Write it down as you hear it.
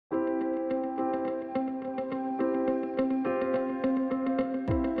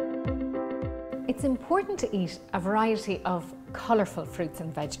It's important to eat a variety of colourful fruits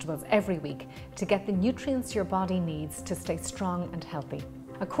and vegetables every week to get the nutrients your body needs to stay strong and healthy.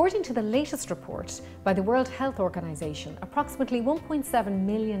 According to the latest report by the World Health Organization, approximately 1.7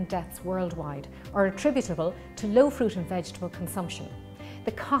 million deaths worldwide are attributable to low fruit and vegetable consumption.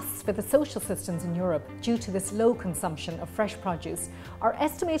 The costs for the social systems in Europe due to this low consumption of fresh produce are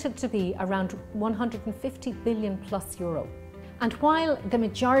estimated to be around 150 billion plus euro. And while the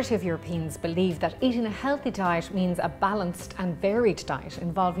majority of Europeans believe that eating a healthy diet means a balanced and varied diet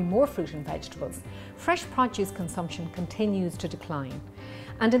involving more fruit and vegetables, fresh produce consumption continues to decline.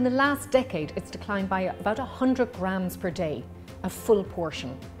 And in the last decade, it's declined by about 100 grams per day, a full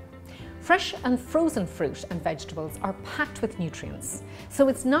portion. Fresh and frozen fruit and vegetables are packed with nutrients, so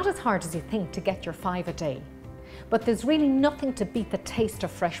it's not as hard as you think to get your 5 a day. But there's really nothing to beat the taste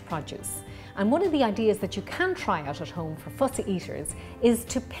of fresh produce. And one of the ideas that you can try out at home for fussy eaters is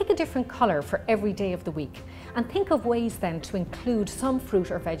to pick a different colour for every day of the week and think of ways then to include some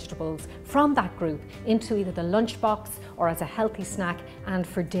fruit or vegetables from that group into either the lunchbox or as a healthy snack and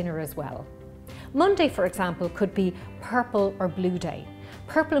for dinner as well. Monday, for example, could be purple or blue day.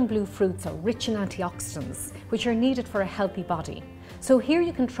 Purple and blue fruits are rich in antioxidants, which are needed for a healthy body. So here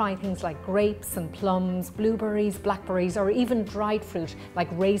you can try things like grapes and plums, blueberries, blackberries, or even dried fruit like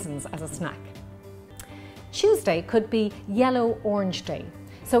raisins as a snack. Tuesday could be yellow-orange day.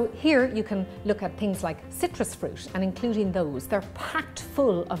 So here you can look at things like citrus fruit and including those. They're packed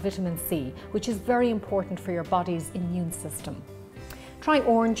full of vitamin C, which is very important for your body's immune system. Try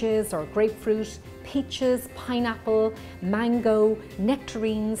oranges or grapefruit, peaches, pineapple, mango,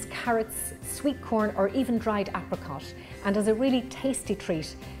 nectarines, carrots, sweet corn, or even dried apricot. And as a really tasty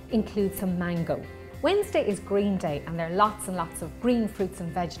treat, include some mango. Wednesday is green day and there are lots and lots of green fruits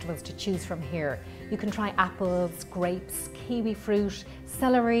and vegetables to choose from here. You can try apples, grapes, kiwi fruit,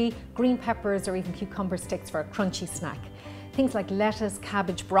 celery, green peppers, or even cucumber sticks for a crunchy snack. Things like lettuce,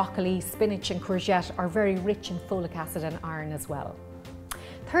 cabbage, broccoli, spinach and courgette are very rich in folic acid and iron as well.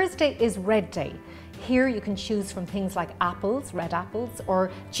 Thursday is red day. Here you can choose from things like apples, red apples,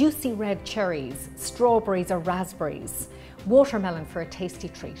 or juicy red cherries, strawberries or raspberries, watermelon for a tasty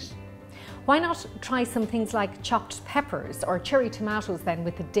treat. Why not try some things like chopped peppers or cherry tomatoes then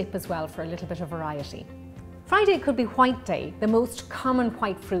with the dip as well for a little bit of variety. Friday could be white day. The most common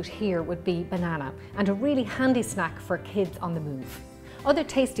white fruit here would be banana, and a really handy snack for kids on the move. Other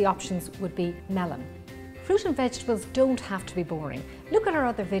tasty options would be melon. Fruit and vegetables don't have to be boring. Look at our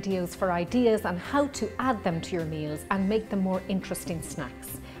other videos for ideas on how to add them to your meals and make them more interesting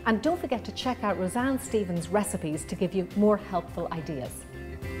snacks. And don't forget to check out Roseanne Stevens' recipes to give you more helpful ideas.